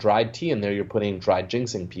of putting dried tea in there, you're putting dried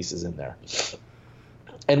ginseng pieces in there.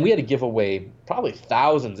 And we had to give away probably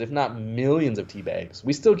thousands, if not millions of tea bags.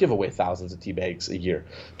 We still give away thousands of tea bags a year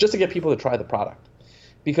just to get people to try the product,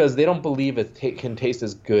 because they don't believe it can taste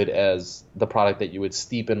as good as the product that you would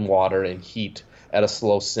steep in water and heat at a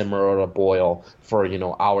slow simmer or a boil for,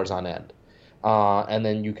 hours on end. And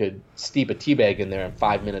then you could steep a tea bag in there and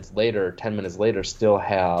 5 minutes later, 10 minutes later, still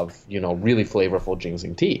have, really flavorful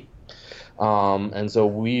ginseng tea. And so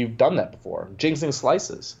we've done that before. Ginseng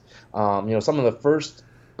slices. Some of the first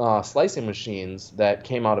slicing machines that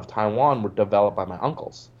came out of Taiwan were developed by my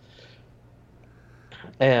uncles.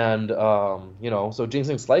 And, so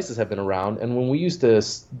ginseng slices have been around. And when we used to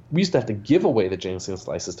have to give away the ginseng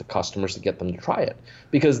slices to customers to get them to try it,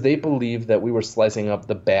 because they believed that we were slicing up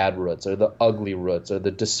the bad roots or the ugly roots or the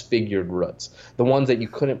disfigured roots, the ones that you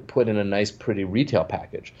couldn't put in a nice, pretty retail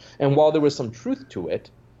package. And while there was some truth to it,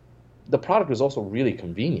 the product was also really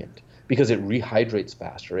convenient because it rehydrates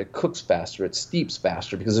faster, it cooks faster, it steeps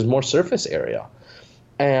faster because there's more surface area.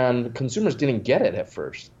 And consumers didn't get it at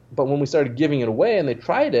first. But when we started giving it away and they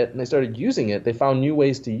tried it and they started using it, they found new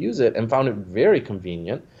ways to use it and found it very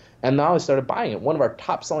convenient. And now they started buying it. One of our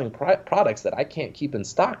top selling products that I can't keep in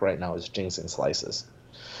stock right now is ginseng slices.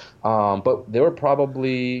 But there were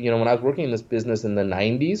probably, when I was working in this business in the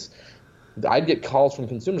 90s, I'd get calls from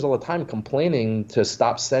consumers all the time complaining to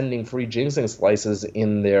stop sending free ginseng slices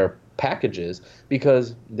in their packages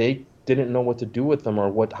because they didn't know what to do with them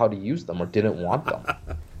or how to use them or didn't want them.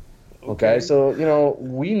 Okay, so,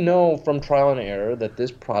 we know from trial and error that this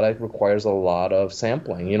product requires a lot of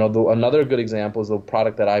sampling. Another good example is the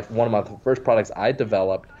product one of my first products I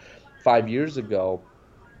developed 5 years ago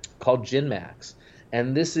called GinMax.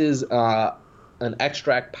 And this is an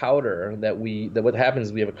extract powder that what happens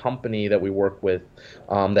is we have a company that we work with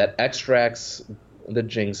that extracts the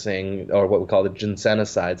ginseng, or what we call the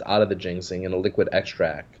ginsenosides, out of the ginseng in a liquid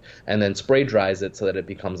extract, and then spray dries it so that it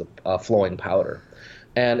becomes a flowing powder.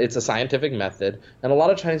 And it's a scientific method, and a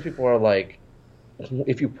lot of Chinese people are like,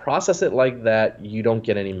 if you process it like that, you don't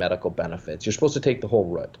get any medical benefits. You're supposed to take the whole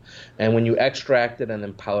root. And when you extract it and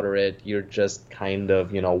then powder it, you're just kind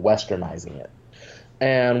of, westernizing it.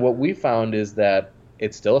 And what we found is that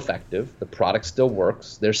it's still effective. The product still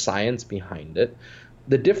works. There's science behind it.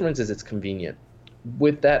 The difference is it's convenient.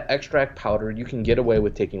 With that extract powder, you can get away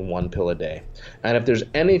with taking 1 pill a day. And if there's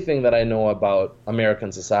anything that I know about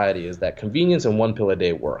American society is that convenience and 1 pill a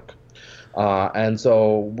day work. But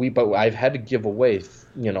I've had to give away,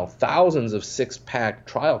 thousands of 6-pack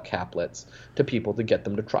trial caplets to people to get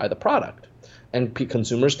them to try the product. And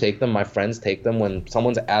consumers take them. My friends take them. When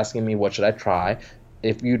someone's asking me, what should I try?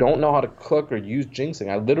 If you don't know how to cook or use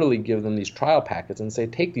ginseng, I literally give them these trial packets and say,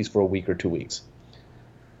 take these for a week or 2 weeks.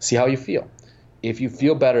 See how you feel. If you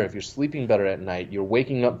feel better, if you're sleeping better at night, you're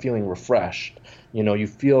waking up feeling refreshed, you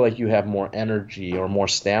feel like you have more energy or more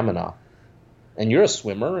stamina, and you're a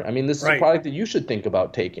swimmer, this is a product that you should think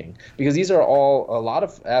about taking, because these are a lot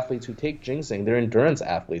of athletes who take ginseng, they're endurance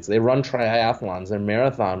athletes. They run triathlons, they're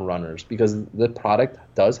marathon runners, because the product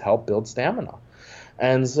does help build stamina.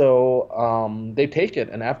 And so they take it,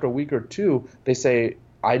 and after a week or two, they say,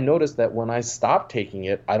 I noticed that when I stop taking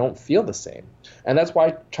it, I don't feel the same. And that's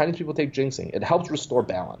why Chinese people take ginseng. It helps restore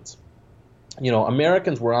balance.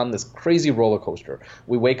 Americans, we're on this crazy roller coaster.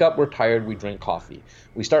 We wake up, we're tired, we drink coffee.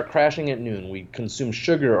 We start crashing at noon. We consume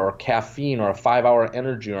sugar or caffeine or a 5-hour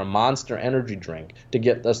energy or a Monster energy drink to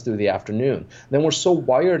get us through the afternoon. Then we're so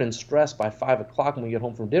wired and stressed by 5 o'clock when we get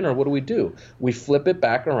home from dinner, what do? We flip it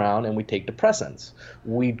back around and we take depressants.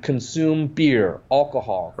 We consume beer,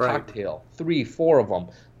 alcohol, cocktail, 3, 4 of them.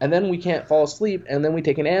 And then we can't fall asleep, and then we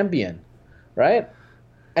take an Ambien, right?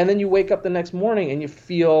 And then you wake up the next morning and you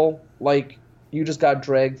feel like you just got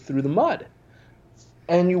dragged through the mud.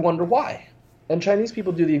 And you wonder why. And Chinese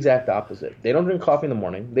people do the exact opposite. They don't drink coffee in the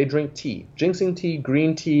morning. They drink tea. Ginseng tea,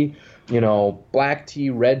 green tea, black tea,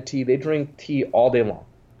 red tea. They drink tea all day long.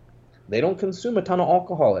 They don't consume a ton of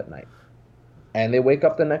alcohol at night. And they wake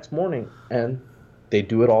up the next morning and they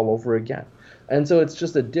do it all over again. And so it's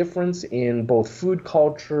just a difference in both food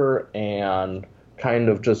culture and kind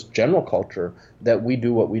of just general culture that we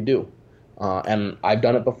do what we do. And I've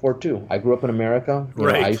done it before too. I grew up in America.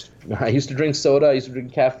 I used to drink soda. I used to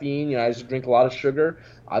drink caffeine. I used to drink a lot of sugar.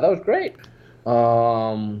 That was great.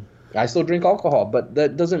 I still drink alcohol, but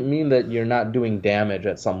that doesn't mean that you're not doing damage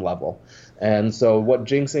at some level. And so what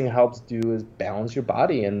ginseng helps do is balance your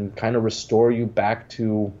body and kind of restore you back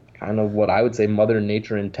to kind of what I would say Mother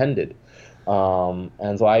Nature intended.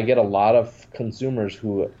 And so I get a lot of consumers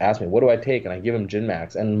who ask me, what do I take? And I give them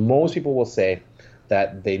GinMax. And most people will say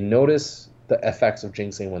that they notice the effects of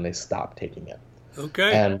ginseng when they stop taking it.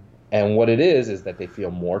 Okay. And what it is that they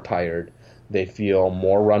feel more tired, they feel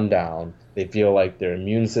more run down, they feel like their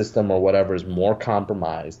immune system or whatever is more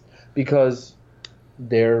compromised because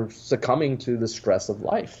they're succumbing to the stress of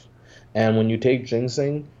life. And when you take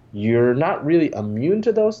ginseng, you're not really immune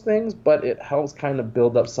to those things, but it helps kind of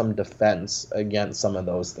build up some defense against some of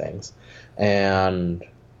those things. And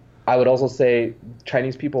I would also say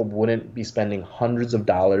Chinese people wouldn't be spending hundreds of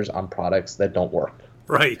dollars on products that don't work.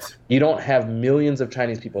 Right. You don't have millions of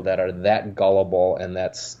Chinese people that are that gullible and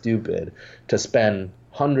that stupid to spend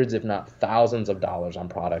hundreds, if not thousands of dollars on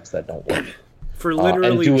products that don't work. For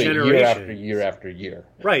literally and do it generations. year after year after year.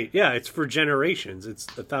 Right, yeah, it's for generations. It's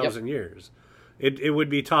 1,000 years. It would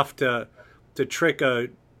be tough to trick a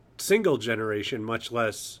single generation, much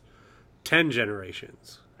less 10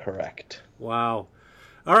 generations. Correct. Wow.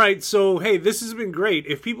 All right, so, hey, this has been great.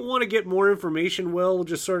 If people want to get more information, Will,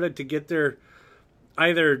 just sort of to get their,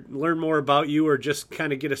 either learn more about you or just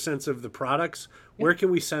kind of get a sense of the products, where can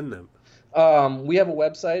we send them? We have a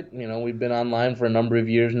website. We've been online for a number of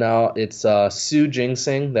years now. It's Su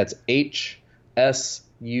Ginseng. That's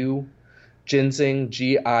HSU Ginseng,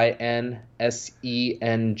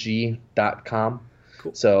 GINSENG.com.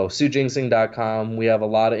 Cool. So sujingsing.com. We have a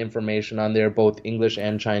lot of information on there, both English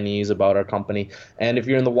and Chinese, about our company. And if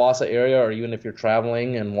you're in the Wassa area, or even if you're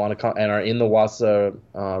traveling and want to come and are in the Wassa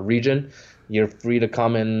region, you're free to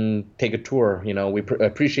come and take a tour. We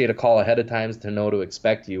appreciate a call ahead of time to know to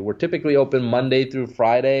expect you. We're typically open Monday through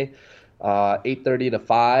Friday, 8:30 to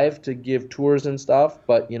 5 to give tours and stuff.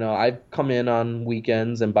 But, I come in on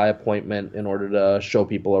weekends and by appointment in order to show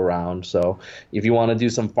people around. So if you want to do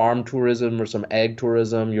some farm tourism or some ag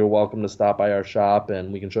tourism, you're welcome to stop by our shop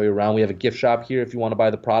and we can show you around. We have a gift shop here if you want to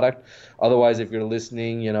buy the product. Otherwise, if you're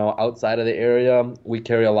listening, outside of the area, we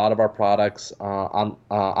carry a lot of our products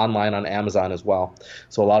online on Amazon as well.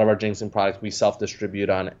 So a lot of our ginseng products we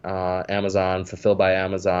self-distribute on Amazon, fulfilled by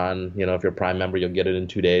Amazon. If you're a Prime member, you'll get it in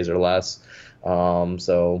 2 days or less.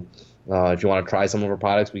 So if you want to try some of our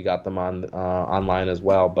products, we got them on online as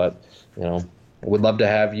well. But we'd love to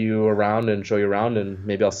have you around and show you around, and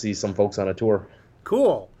maybe I'll see some folks on a tour.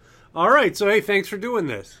 Cool. All right. So hey, thanks for doing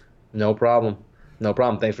this. No problem. No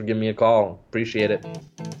problem. Thanks for giving me a call. Appreciate it.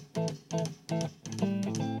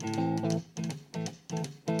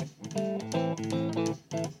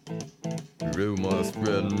 Rumors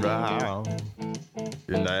spreading round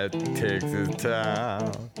in that Texas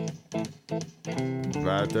town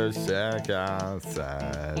about the shack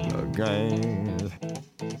outside the games.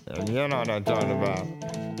 And you know what I'm talking about.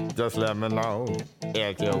 Just let me know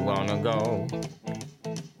if you wanna go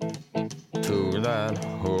to that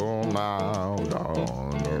home out on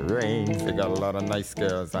the range. They got a lot of nice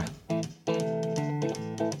girls.